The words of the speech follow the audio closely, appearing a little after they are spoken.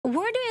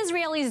Where do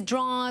Israelis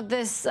draw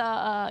this,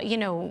 you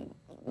know,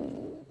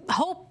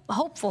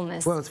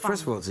 hopefulness? Well,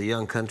 first of all, it's a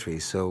young country,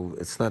 so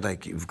it's not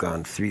like you've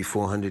gone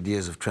 300-400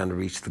 years of trying to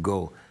reach the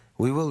goal.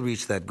 We will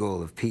reach that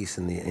goal of peace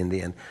in the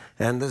end.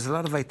 And there's a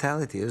lot of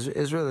vitality.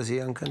 Israel is a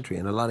young country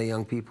and a lot of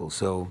young people.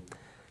 So,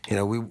 you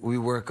know, we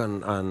work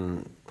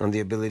on the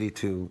ability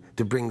to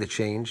bring the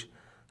change.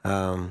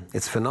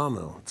 It's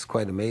phenomenal. It's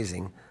quite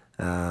amazing.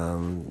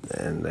 And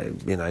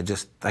you know,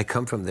 I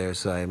come from there,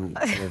 so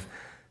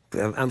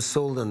I'm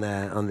sold on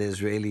that, on the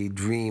Israeli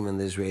dream and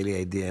the Israeli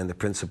idea and the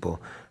principle.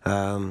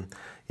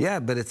 Yeah,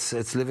 but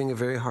it's living a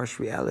very harsh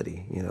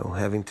reality. You know,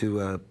 having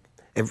to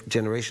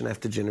generation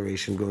after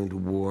generation going to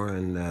war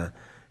and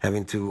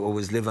having to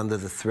always live under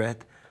the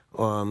threat,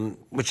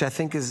 which I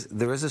think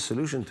there is a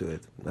solution to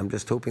it. I'm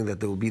just hoping that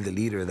there will be the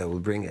leader that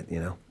will bring it. You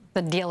know,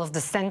 the deal of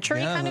the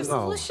century kind of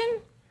solution.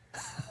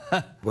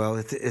 Well,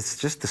 it's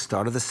just the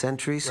start of the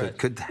century, so it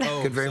could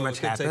very much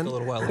happen. Take a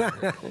little while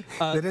longer.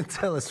 They didn't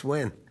tell us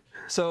when.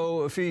 So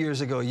a few years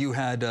ago, you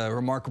had a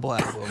remarkable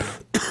album,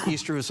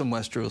 East Jerusalem,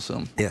 West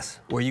Jerusalem. Yes.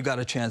 Where you got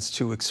a chance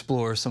to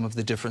explore some of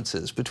the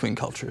differences between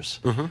cultures.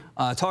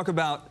 Talk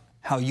about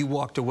how you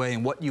walked away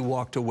and what you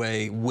walked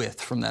away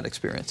with from that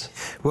experience.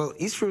 Well,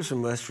 East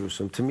Jerusalem, West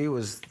Jerusalem, to me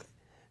was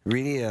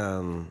really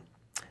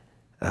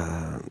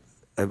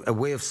a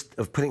way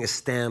of putting a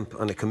stamp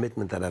on a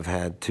commitment that I've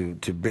had to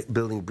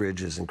building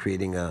bridges and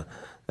creating a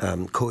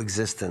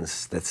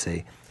coexistence, let's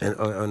say, an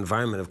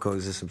environment of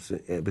coexistence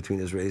between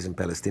Israelis and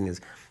Palestinians.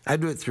 I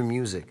do it through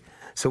music.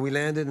 So we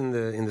landed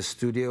in the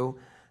studio.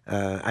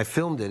 I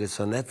filmed it. It's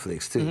on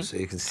Netflix too, so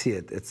you can see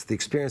it. The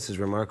experience is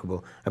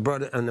remarkable. I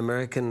brought an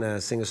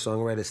American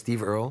singer-songwriter,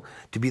 Steve Earle,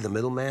 to be the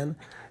middleman.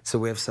 So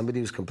we have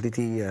somebody who's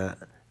completely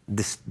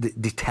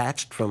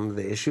detached from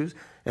the issues,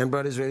 and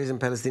brought Israelis and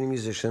Palestinian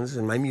musicians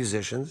and my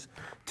musicians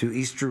to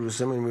East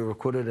Jerusalem, and we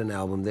recorded an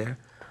album there.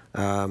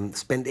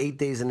 Spent 8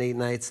 days and 8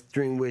 nights,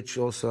 during which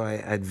also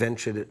I'd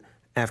ventured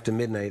after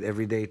midnight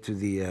every day to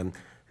the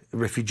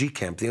refugee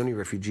camp, the only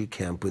refugee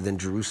camp within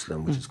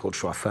Jerusalem, which is called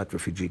Shuafat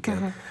Refugee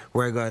Camp,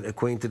 where I got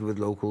acquainted with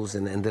locals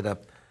and ended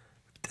up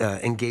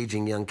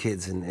engaging young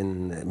kids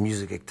in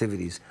music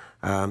activities.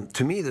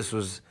 To me, this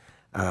was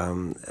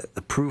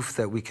a proof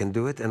that we can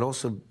do it, and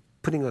also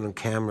putting it on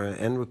camera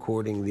and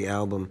recording the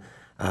album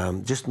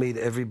just made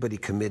everybody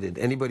committed.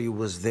 Anybody who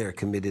was there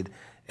committed.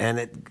 And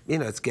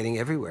it's getting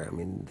everywhere. I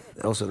mean,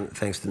 also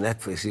thanks to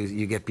Netflix,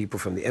 you get people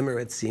from the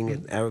Emirates seeing it,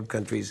 Arab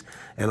countries,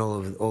 and all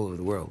over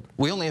the world.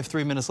 We only have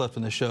 3 minutes left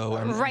in the show.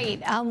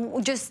 Right.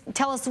 Just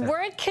tell us,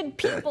 where could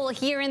people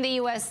here in the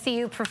U.S. see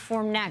you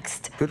perform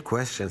next? Good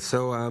question.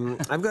 So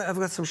I've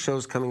got some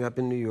shows coming up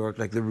in New York,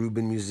 like the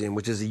Rubin Museum,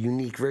 which is a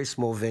unique, very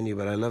small venue,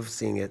 but I love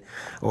seeing it.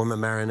 Or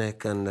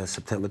Mamaroneck on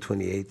September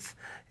 28th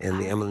in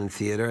the Emlyn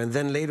Theater, and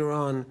then later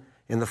on,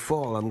 in the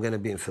fall, I'm going to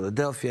be in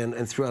Philadelphia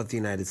and throughout the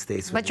United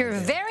States. But your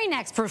very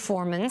next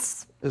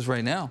performance is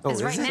right now.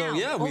 Is right now. So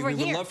yeah, we would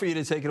love for you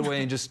to take it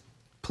away and just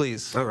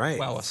please. All right.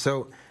 Wow us.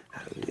 So,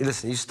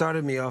 listen, you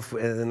started me off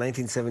in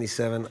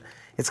 1977.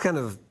 It's kind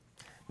of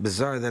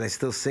bizarre that I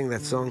still sing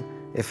that song.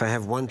 If I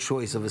have one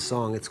choice of a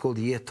song, it's called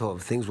Yeh Tov,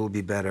 Things Will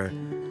Be Better.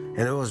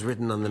 And it was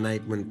written on the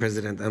night when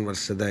President Anwar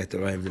Sadat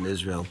arrived in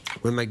Israel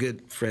with my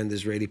good friend,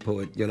 Israeli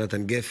poet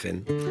Yonatan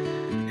Geffen.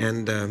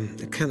 And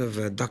it kind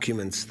of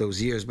documents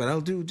those years. But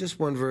I'll do just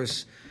one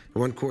verse,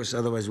 one chorus,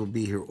 otherwise we'll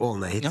be here all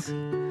night. Yep.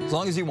 As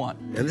long as you want.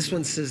 And this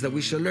one says that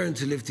we shall learn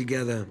to live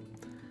together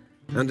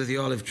under the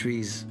olive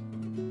trees,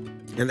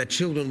 and that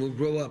children will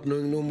grow up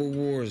knowing no more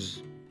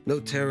wars, no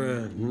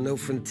terror, no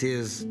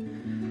frontiers,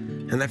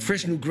 and that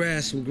fresh new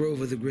grass will grow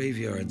over the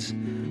graveyards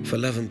for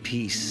love and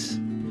peace.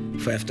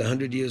 For after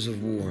 100 years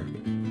of war,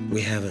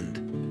 we haven't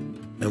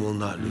and will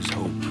not lose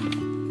hope.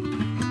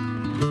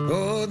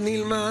 עוד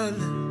נלמד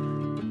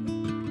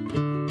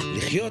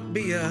לחיות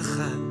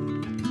ביחד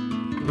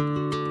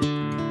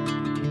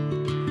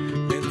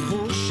בין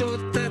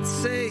חורשות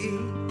עצי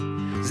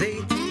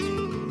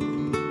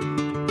זיתים,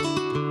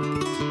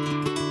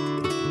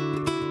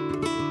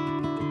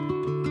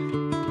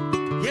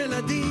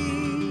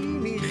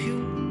 ילדים יחיו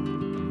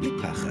בלי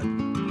פחד,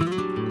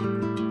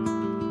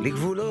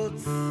 לגבולות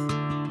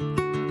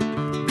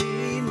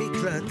בלי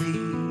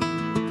מקלטים,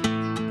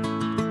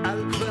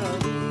 על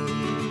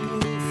קברים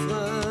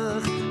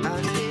מופרח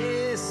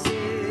העשב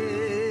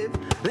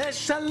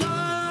לשלום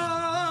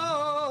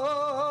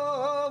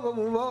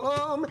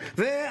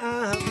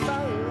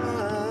ואהבה.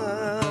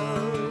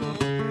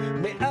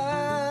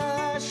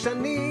 100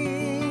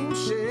 שנים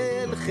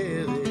של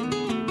חרב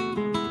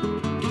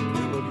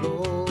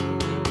ועוד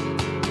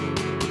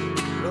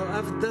לא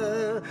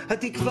אבדה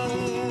התקווה.